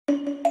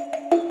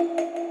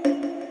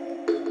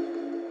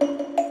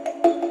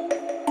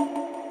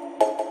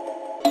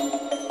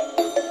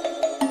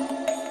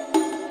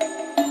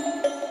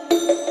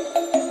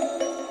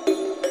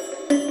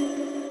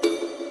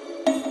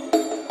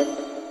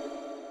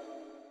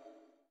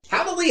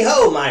Tally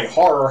ho, my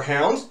horror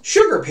hounds!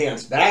 Sugar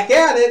Pants back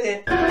at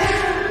it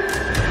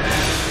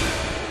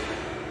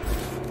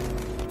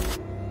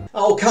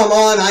Oh, come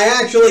on, I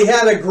actually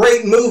had a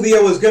great movie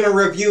I was going to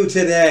review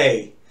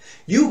today.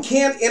 You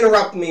can't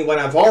interrupt me when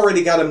I've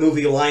already got a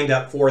movie lined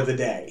up for the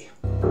day.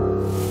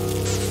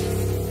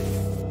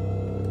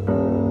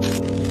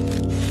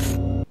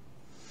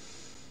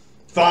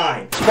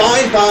 Fine,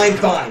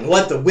 fine.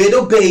 Let the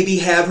widow baby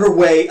have her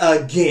way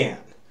again.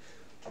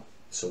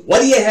 So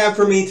what do you have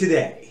for me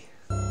today?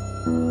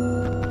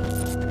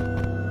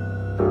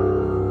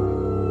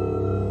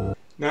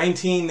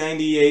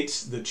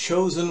 1998's The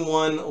Chosen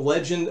One,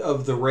 Legend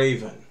of the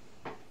Raven.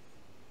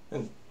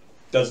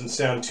 Doesn't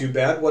sound too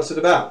bad. What's it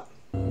about?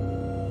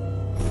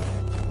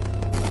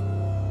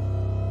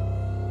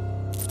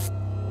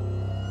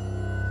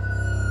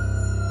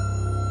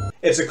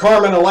 It's a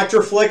Carmen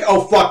Electra flick?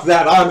 Oh, fuck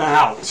that. I'm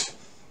out.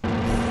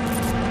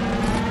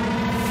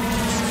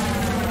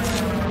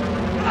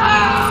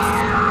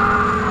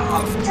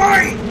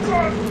 Fine!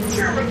 God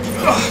damn it!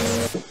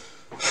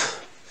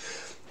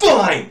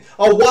 Fine!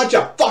 I'll watch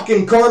a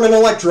fucking Carmen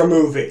Electra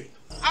movie.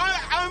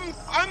 I'm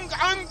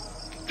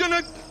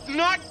gonna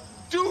not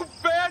do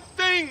bad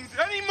things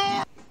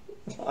anymore!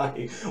 Why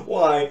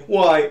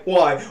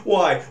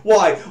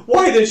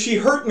did she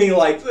hurt me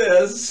like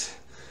this?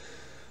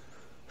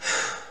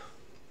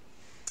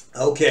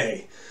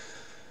 Okay.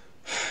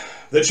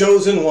 The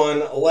Chosen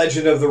One,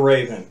 Legend of the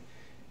Raven.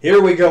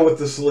 Here we go with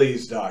the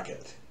sleaze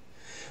docket.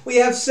 We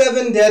have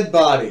 7 dead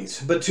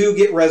bodies, but 2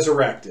 get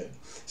resurrected.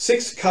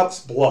 6 cups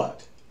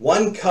blood.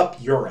 1 cup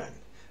urine.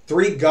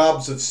 3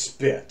 gobs of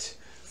spit.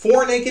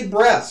 4 naked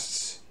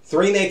breasts.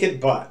 3 naked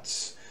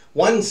butts.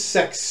 1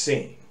 sex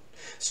scene.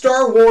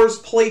 Star Wars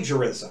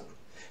plagiarism.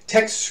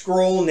 Text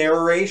scroll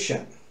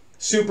narration.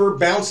 Super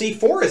bouncy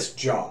forest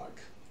jog.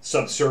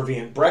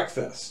 Subservient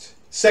breakfast.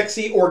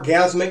 Sexy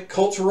orgasmic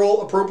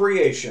cultural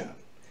appropriation.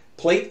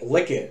 Plate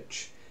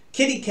lickage.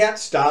 Kitty cat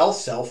style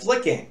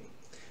self-licking.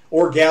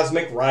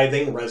 Orgasmic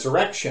writhing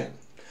resurrection.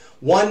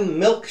 1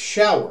 milk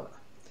shower.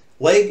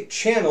 Leg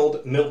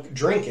channeled milk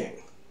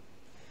drinking.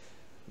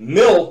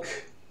 Milk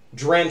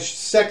drenched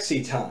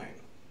sexy time.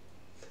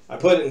 I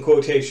put it in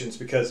quotations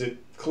because it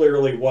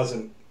clearly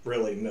wasn't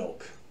really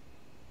milk.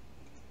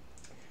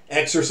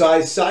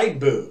 Exercise side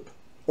boob.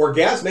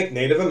 Orgasmic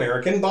Native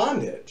American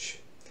bondage.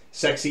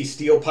 Sexy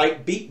steel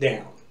pipe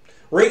beatdown.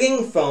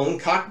 Ringing phone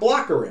cock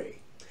blockery.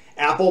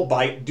 Apple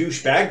bite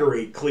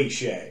douchebaggery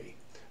cliche.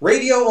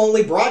 Radio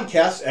only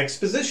broadcast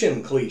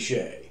exposition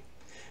cliche.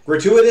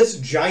 Gratuitous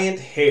giant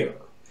hair.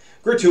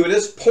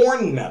 Gratuitous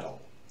porn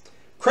medal.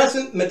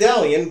 Crescent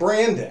medallion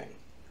branding.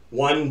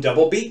 1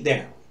 double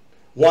beatdown.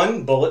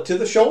 1 bullet to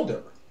the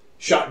shoulder.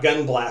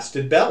 Shotgun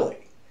blasted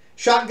belly.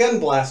 Shotgun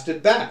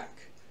blasted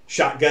back.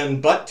 Shotgun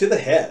butt to the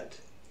head.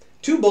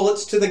 2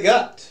 bullets to the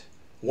gut.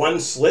 1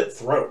 slit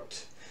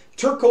throat.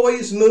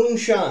 Turquoise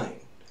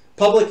moonshine.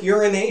 Public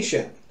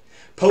urination.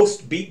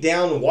 Post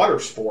beatdown water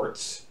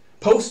sports.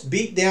 Post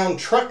beatdown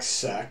truck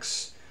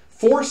sex.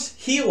 Force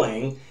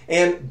healing.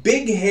 And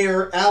big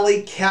hair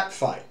alley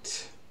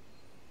catfight.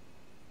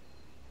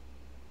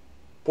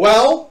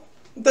 Well,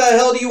 what the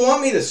hell do you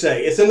want me to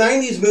say? It's a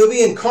 90s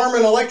movie and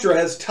Carmen Electra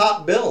has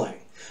top billing.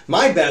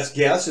 My best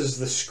guess is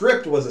the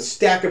script was a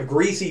stack of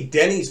greasy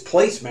Denny's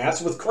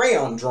placemats with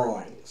crayon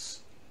drawings.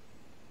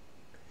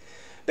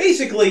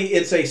 Basically,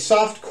 it's a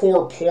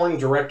softcore porn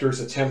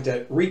director's attempt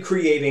at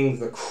recreating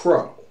The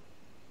Crow.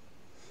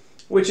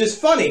 Which is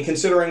funny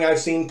considering I've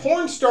seen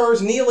porn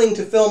stars kneeling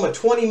to film a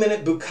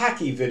 20-minute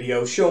bukkake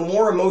video show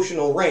more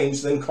emotional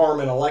range than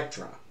Carmen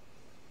Electra.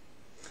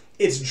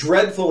 It's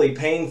dreadfully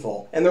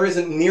painful, and there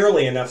isn't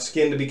nearly enough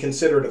skin to be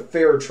considered a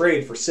fair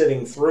trade for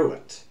sitting through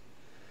it.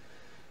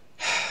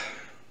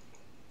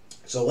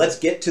 So let's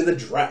get to the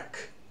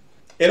dreck.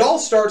 It all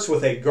starts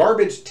with a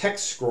garbage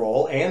text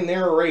scroll and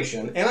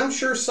narration, and I'm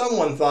sure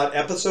someone thought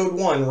Episode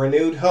 1,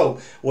 Renewed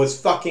Hope,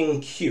 was fucking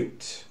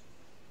cute.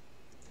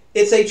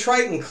 It's a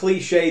trite and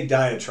cliche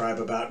diatribe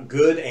about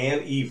good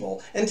and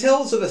evil, and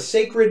tells of a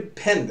sacred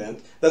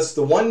pendant that's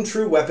the one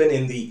true weapon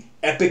in the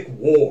epic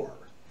war.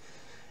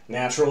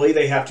 Naturally,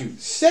 they have to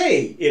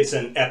say it's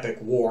an epic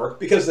war,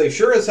 because they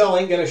sure as hell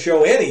ain't going to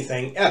show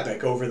anything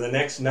epic over the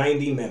next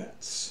 90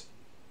 minutes.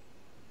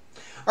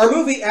 Our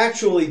movie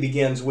actually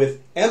begins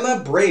with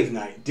Emma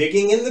Braveknight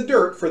digging in the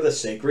dirt for the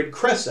sacred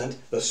crescent,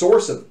 the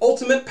source of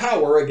ultimate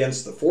power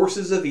against the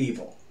forces of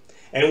evil.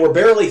 And we're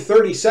barely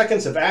 30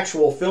 seconds of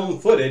actual film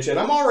footage, and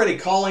I'm already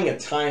calling a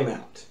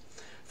timeout.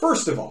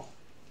 First of all,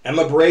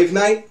 Emma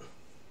Braveknight?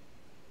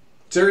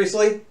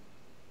 Seriously?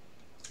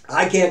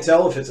 I can't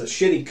tell if it's a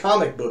shitty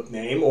comic book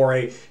name or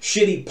a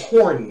shitty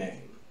porn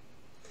name.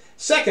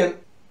 Second,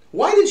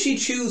 why did she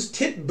choose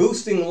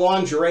tit-boosting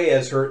lingerie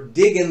as her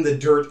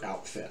dig-in-the-dirt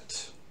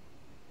outfit?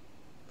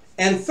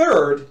 And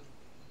third,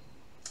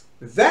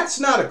 that's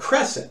not a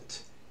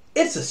crescent.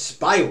 It's a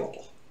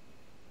spiral.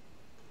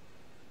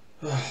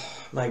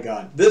 My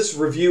God, this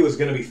review is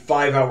going to be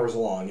 5 hours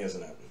long,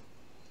 isn't it?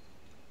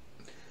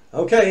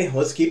 Okay,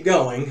 let's keep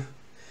going.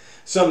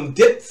 Some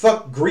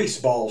dip-fuck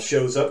greaseball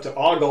shows up to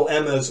ogle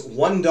Emma's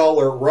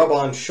 $1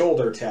 rub-on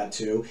shoulder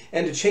tattoo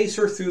and to chase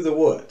her through the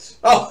woods.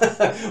 Oh,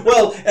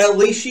 well, at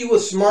least she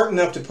was smart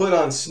enough to put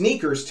on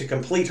sneakers to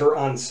complete her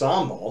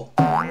ensemble.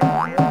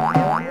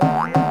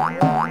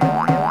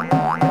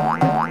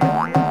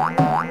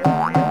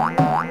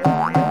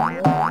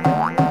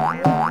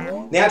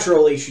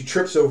 Naturally, she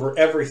trips over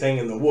everything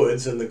in the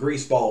woods and the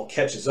greaseball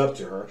catches up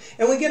to her,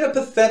 and we get a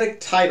pathetic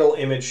title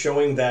image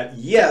showing that,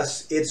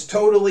 yes, it's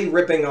totally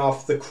ripping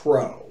off The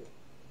Crow.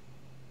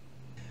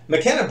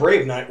 McKenna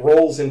Brave Knight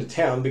rolls into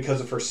town because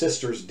of her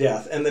sister's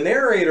death, and the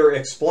narrator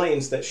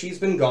explains that she's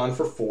been gone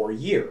for 4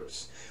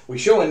 years. We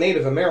show a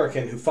Native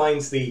American who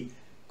finds the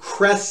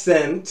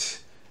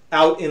crescent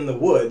out in the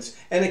woods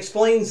and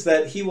explains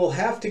that he will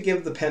have to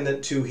give the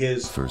pendant to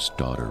his first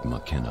daughter,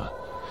 McKenna.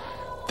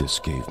 This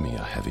gave me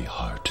a heavy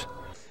heart.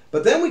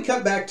 But then we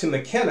cut back to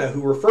McKenna,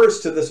 who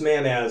refers to this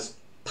man as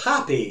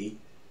Poppy,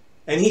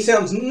 and he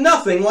sounds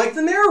nothing like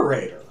the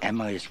narrator.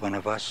 Emma is one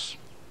of us,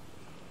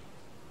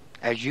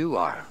 as you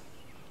are,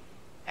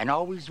 and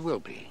always will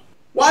be.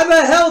 Why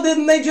the hell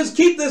didn't they just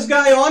keep this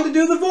guy on to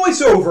do the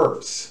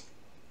voiceovers?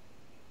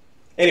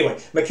 Anyway,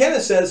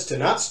 McKenna says to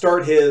not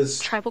start his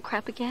tribal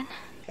crap again.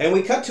 And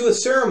we cut to a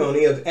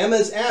ceremony of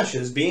Emma's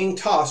ashes being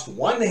tossed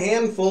one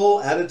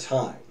handful at a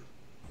time.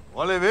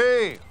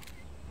 Maleve,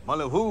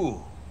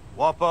 malehu,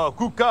 wapa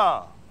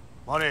kuka,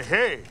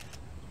 malehe,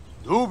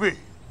 dubi,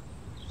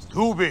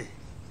 dubi,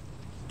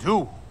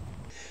 do.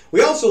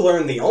 We also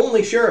learn the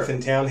only sheriff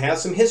in town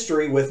has some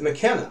history with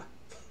McKenna.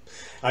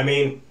 I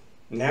mean,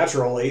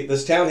 naturally,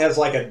 this town has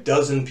like a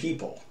dozen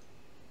people.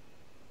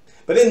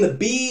 But in the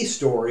B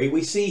story,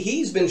 we see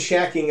he's been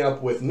shacking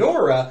up with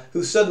Nora,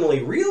 who's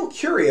suddenly real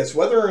curious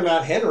whether or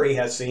not Henry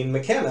has seen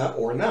McKenna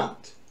or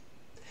not.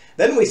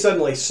 Then we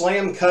suddenly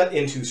slam cut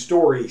into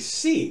story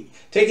C,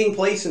 taking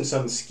place in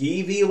some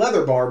skeevy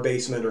leather bar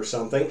basement or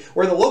something,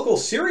 where the local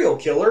serial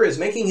killer is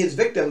making his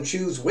victim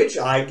choose which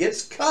eye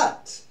gets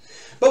cut.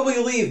 But we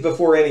leave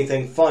before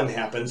anything fun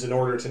happens in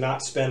order to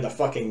not spend a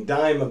fucking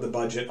dime of the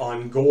budget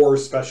on gore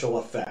special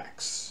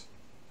effects.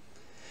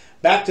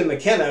 Back to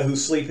McKenna,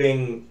 who's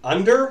sleeping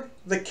under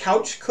the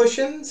couch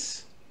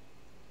cushions.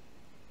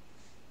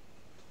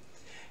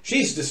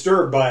 She's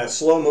disturbed by a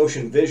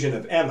slow-motion vision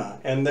of Emma,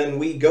 and then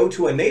we go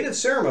to a native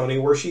ceremony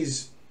where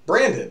she's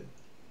branded.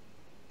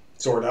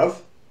 Sort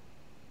of.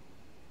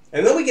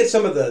 And then we get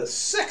some of the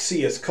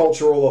sexiest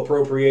cultural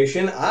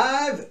appropriation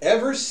I've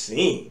ever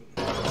seen.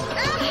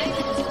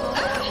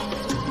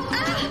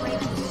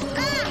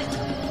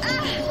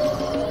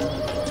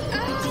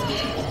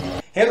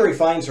 Henry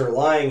finds her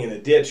lying in a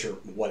ditch or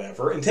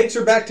whatever, and takes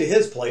her back to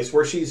his place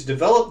where she's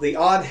developed the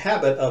odd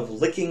habit of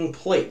licking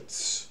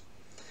plates.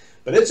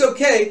 But it's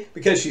okay,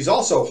 because she's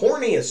also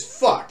horny as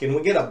fuck, and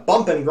we get a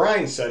bump and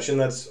grind session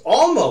that's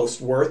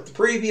almost worth the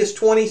previous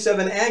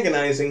 27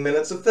 agonizing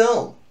minutes of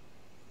film.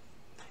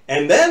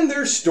 And then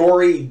there's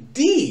story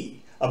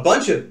D, a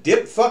bunch of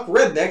dip-fuck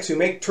rednecks who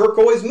make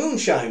turquoise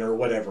moonshine or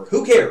whatever.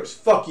 Who cares?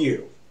 Fuck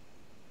you.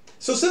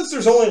 So since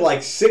there's only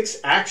like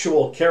 6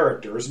 actual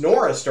characters,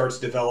 Nora starts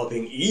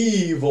developing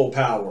evil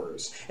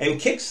powers, and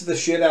kicks the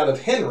shit out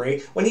of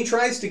Henry when he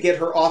tries to get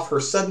her off her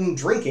sudden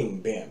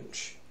drinking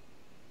binge.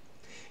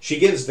 She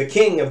gives the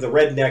king of the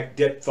redneck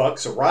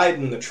dip-fucks a ride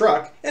in the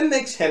truck and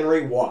makes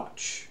Henry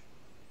watch.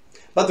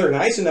 But they're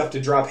nice enough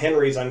to drop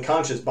Henry's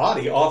unconscious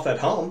body off at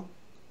home.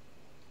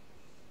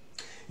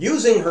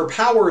 Using her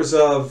powers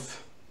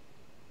of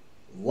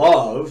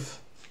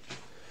love,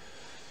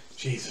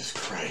 Jesus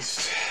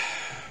Christ,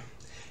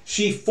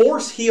 she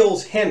force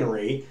heals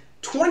Henry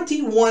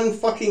 21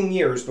 fucking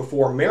years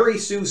before Mary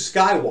Sue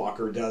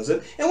Skywalker does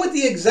it, and with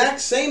the exact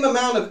same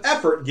amount of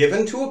effort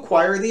given to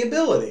acquire the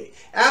ability.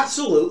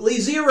 Absolutely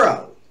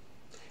zero.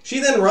 She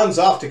then runs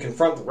off to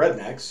confront the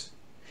rednecks,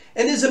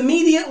 and is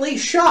immediately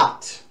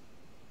shot.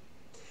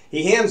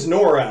 He hands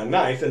Nora a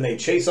knife, and they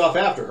chase off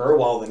after her,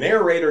 while the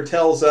narrator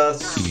tells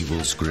us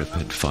Evil's grip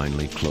had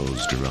finally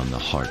closed around the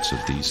hearts of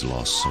these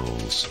lost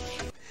souls.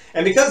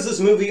 And because this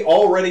movie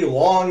already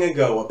long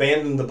ago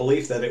abandoned the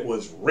belief that it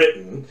was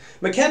written,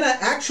 McKenna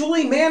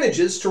actually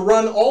manages to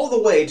run all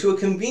the way to a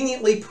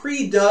conveniently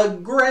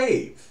pre-dug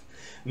grave.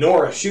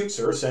 Nora shoots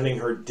her, sending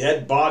her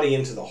dead body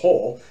into the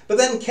hole, but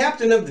then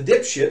Captain of the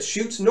Dipshits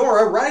shoots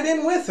Nora right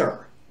in with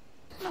her.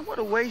 What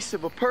a waste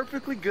of a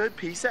perfectly good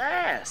piece of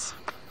ass.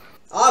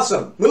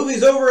 Awesome.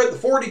 Movie's over at the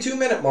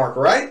 42-minute mark,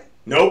 right?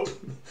 Nope.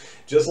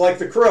 Just like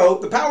The Crow,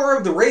 the power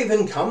of the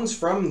Raven comes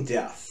from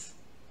death.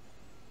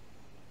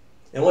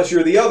 Unless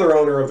you're the other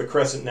owner of the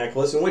Crescent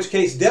Necklace, in which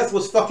case death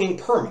was fucking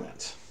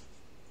permanent.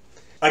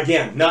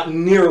 Again, not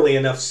nearly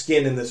enough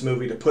skin in this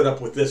movie to put up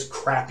with this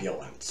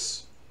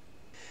crapulence.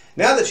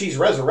 Now that she's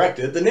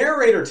resurrected, the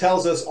narrator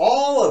tells us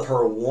all of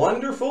her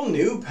wonderful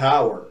new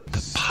powers.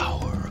 The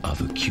power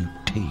of acute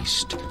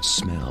taste,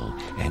 smell,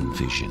 and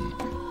vision.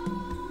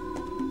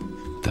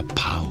 The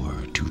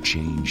power to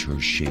change her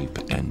shape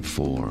and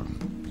form.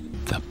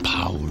 The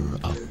power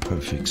of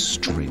perfect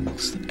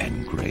strength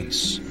and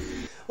grace.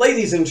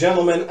 Ladies and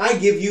gentlemen, I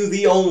give you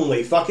the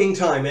only fucking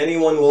time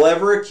anyone will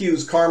ever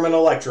accuse Carmen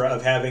Electra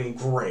of having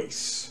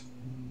grace.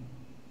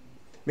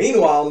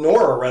 Meanwhile,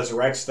 Nora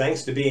resurrects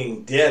thanks to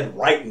being dead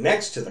right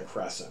next to the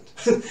crescent.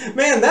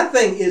 Man, that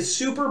thing is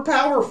super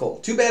powerful.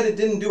 Too bad it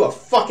didn't do a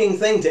fucking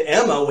thing to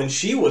Emma when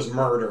she was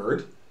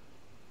murdered.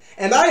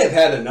 And I have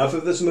had enough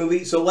of this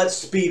movie, so let's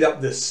speed up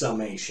this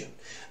summation.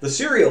 The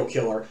serial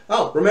killer,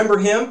 oh, remember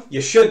him?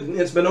 You shouldn't,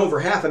 it's been over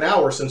half an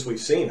hour since we've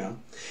seen him.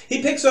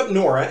 He picks up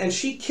Nora and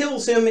she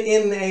kills him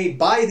in a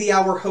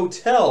by-the-hour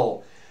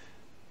hotel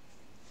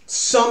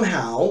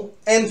somehow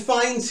and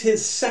finds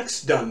his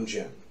sex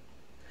dungeon.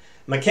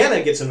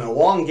 McKenna gets an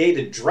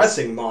elongated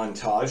dressing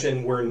montage,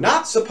 and we're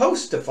not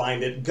supposed to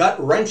find it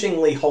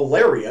gut-wrenchingly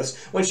hilarious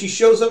when she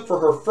shows up for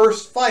her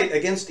first fight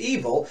against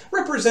evil,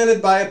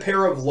 represented by a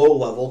pair of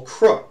low-level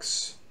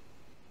crooks.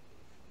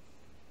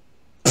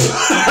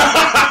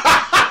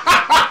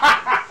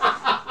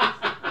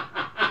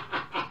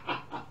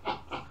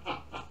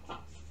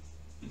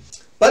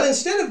 But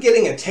instead of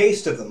getting a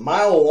taste of the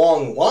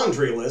mile-long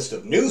laundry list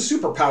of new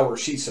superpowers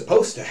she's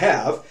supposed to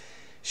have,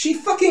 she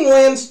fucking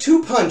lands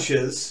 2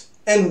 punches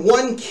and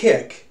 1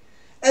 kick,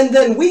 and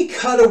then we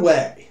cut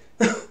away.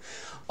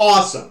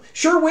 Awesome.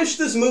 Sure wish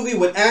this movie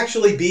would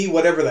actually be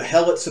whatever the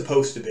hell it's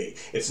supposed to be.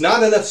 It's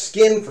not enough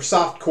skin for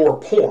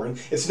softcore porn.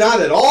 It's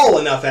not at all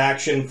enough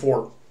action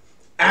for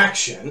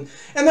action.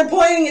 And they're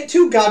playing it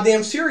too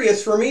goddamn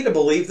serious for me to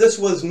believe this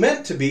was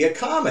meant to be a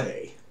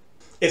comedy.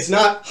 It's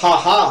not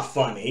ha-ha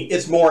funny.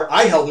 It's more,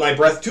 I held my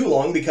breath too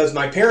long because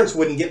my parents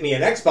wouldn't get me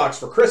an Xbox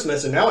for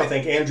Christmas, and now I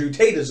think Andrew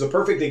Tate is the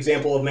perfect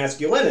example of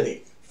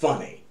masculinity.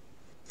 Funny.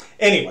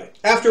 Anyway,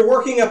 after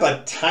working up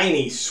a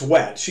tiny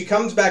sweat, she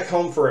comes back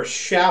home for a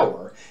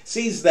shower,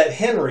 sees that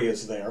Henry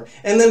is there,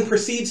 and then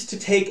proceeds to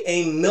take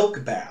a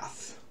milk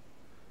bath.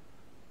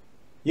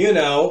 You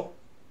know,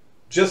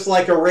 just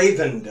like a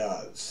raven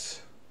does.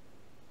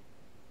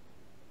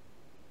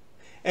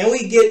 And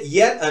we get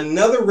yet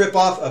another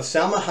ripoff of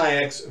Salma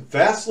Hayek's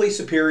vastly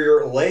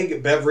superior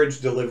leg beverage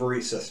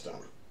delivery system.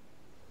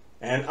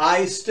 And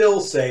I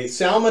still say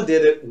Salma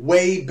did it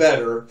way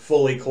better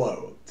fully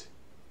clothed.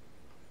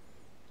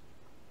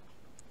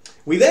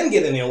 We then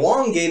get an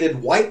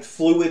elongated white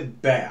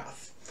fluid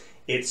bath.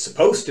 It's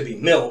supposed to be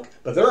milk,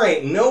 but there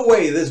ain't no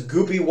way this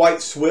goopy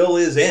white swill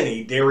is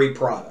any dairy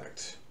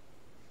product.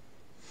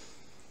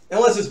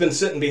 Unless it's been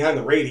sitting behind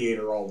the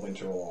radiator all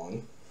winter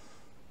long.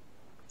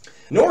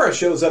 Nora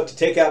shows up to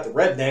take out the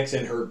rednecks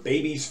in her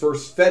baby's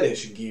first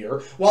fetish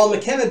gear, while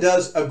McKenna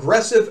does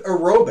aggressive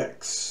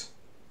aerobics.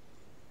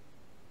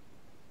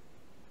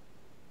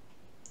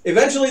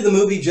 Eventually the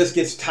movie just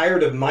gets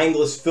tired of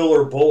mindless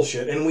filler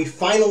bullshit, and we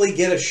finally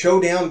get a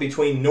showdown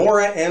between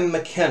Nora and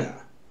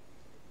McKenna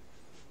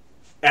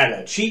at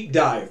a cheap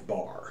dive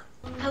bar.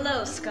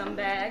 Hello,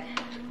 scumbag.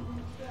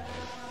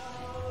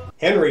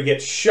 Henry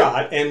gets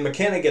shot, and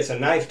McKenna gets a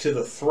knife to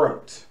the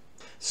throat.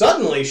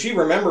 Suddenly, she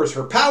remembers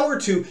her power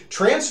to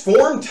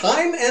transform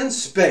time and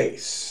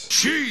space.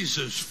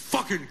 Jesus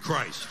fucking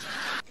Christ!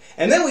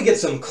 And then we get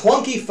some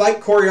clunky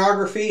fight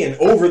choreography and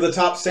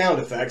over-the-top sound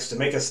effects to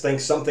make us think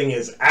something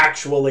is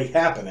actually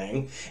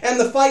happening. And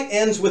the fight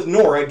ends with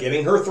Nora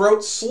getting her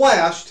throat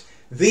slashed.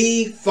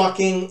 The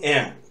fucking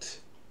end.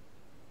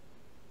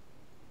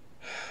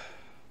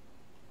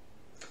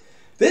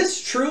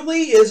 This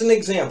truly is an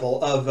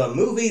example of a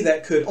movie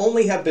that could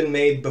only have been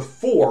made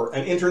before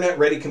an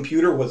internet-ready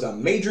computer was a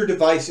major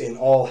device in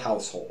all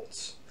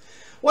households.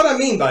 What I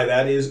mean by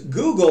that is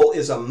Google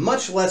is a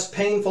much less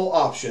painful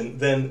option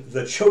than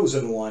The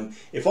Chosen One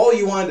if all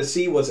you wanted to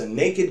see was a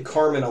naked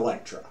Carmen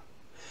Electra.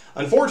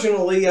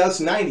 Unfortunately, us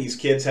 90s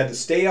kids had to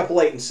stay up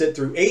late and sit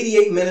through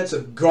 88 minutes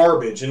of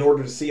garbage in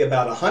order to see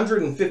about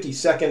 150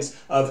 seconds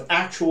of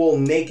actual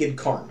naked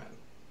Carmen.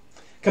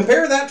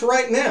 Compare that to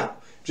right now.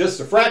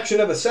 Just a fraction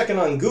of a second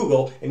on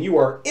Google and you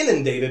are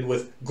inundated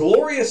with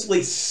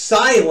gloriously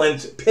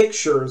silent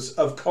pictures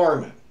of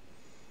Carmen.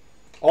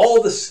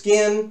 All the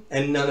skin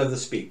and none of the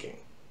speaking.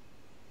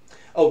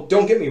 Oh,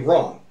 don't get me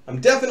wrong.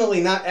 I'm definitely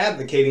not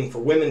advocating for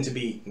women to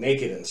be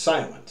naked and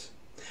silent.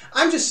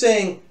 I'm just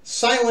saying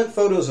silent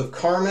photos of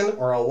Carmen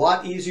are a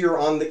lot easier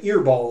on the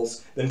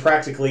earballs than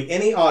practically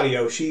any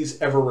audio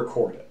she's ever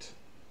recorded.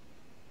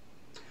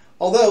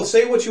 Although,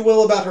 say what you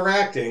will about her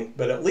acting,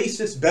 but at least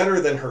it's better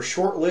than her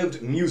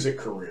short-lived music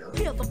career.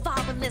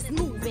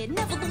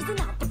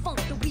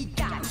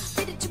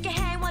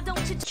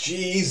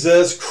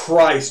 Jesus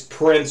Christ,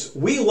 Prince,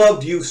 we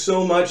loved you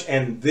so much,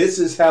 and this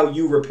is how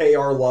you repay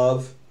our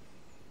love?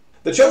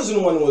 The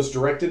Chosen One was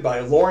directed by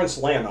Lawrence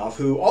Lanoff,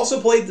 who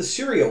also played the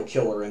serial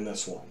killer in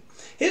this one.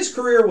 His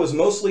career was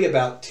mostly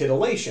about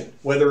titillation,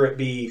 whether it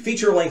be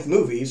feature-length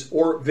movies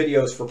or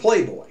videos for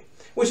Playboy.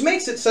 Which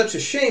makes it such a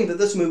shame that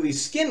this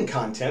movie's skin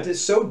content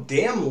is so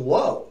damn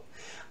low.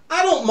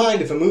 I don't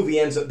mind if a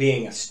movie ends up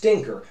being a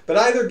stinker, but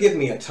either give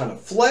me a ton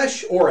of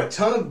flesh or a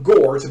ton of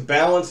gore to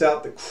balance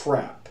out the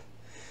crap.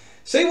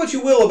 Say what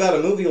you will about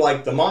a movie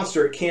like The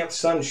Monster at Camp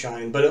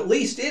Sunshine, but at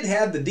least it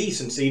had the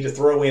decency to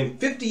throw in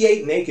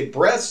 58 naked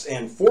breasts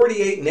and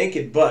 48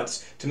 naked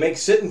butts to make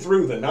sitting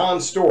through the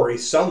non-story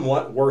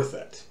somewhat worth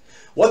it.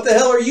 What the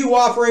hell are you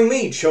offering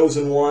me,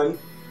 Chosen One?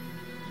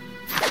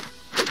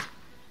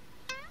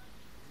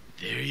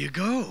 There you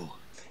go.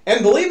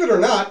 And believe it or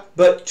not,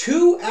 but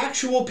 2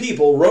 actual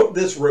people wrote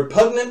this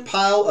repugnant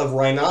pile of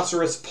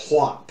rhinoceros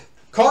plop.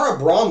 Cara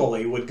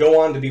Bromley would go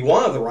on to be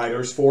one of the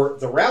writers for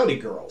The Rowdy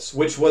Girls,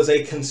 which was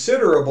a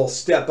considerable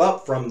step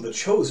up from The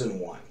Chosen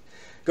One.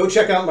 Go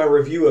check out my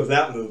review of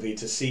that movie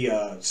to see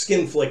a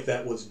skin flick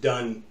that was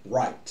done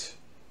right.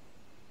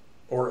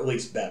 Or at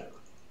least better.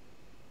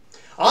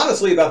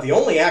 Honestly, about the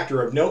only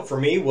actor of note for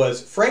me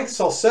was Frank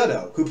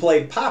Salcedo, who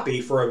played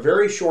Poppy for a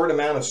very short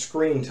amount of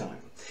screen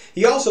time.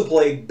 He also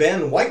played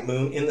Ben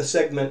Whitemoon in the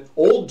segment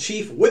Old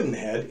Chief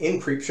Woodenhead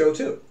in Creepshow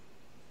 2.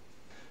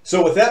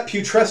 So with that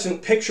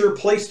putrescent picture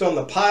placed on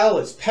the pile,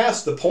 it's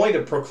past the point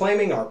of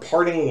proclaiming our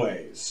parting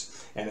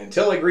ways. And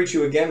until I greet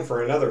you again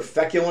for another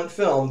feculent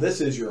film,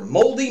 this is your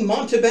moldy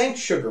Montebank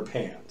Sugar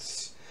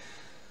Pants.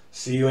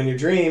 See you in your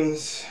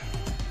dreams.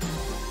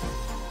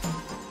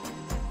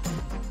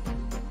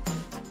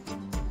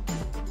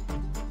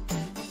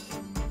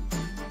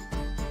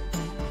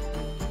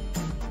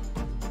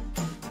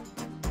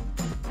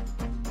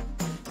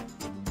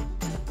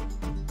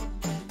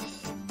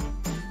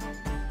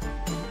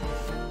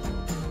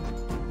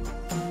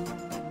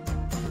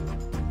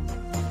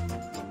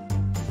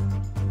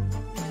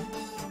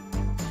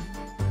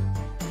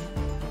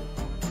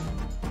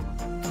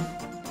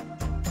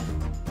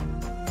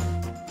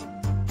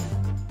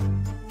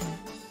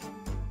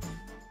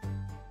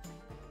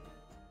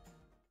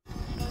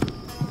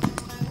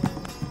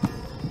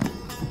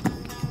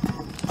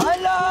 I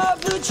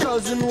love the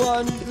Chosen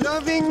One.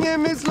 Loving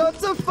him is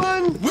lots of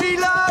fun. We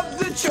love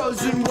the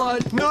Chosen One.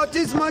 Not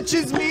as much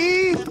as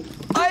me.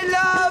 I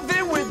love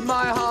him with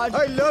my heart.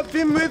 I love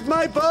him with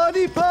my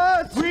body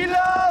parts. We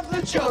love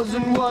the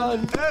Chosen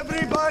One.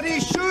 Everybody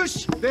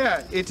shush.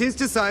 There, it is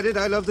decided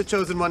I love the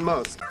Chosen One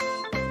most.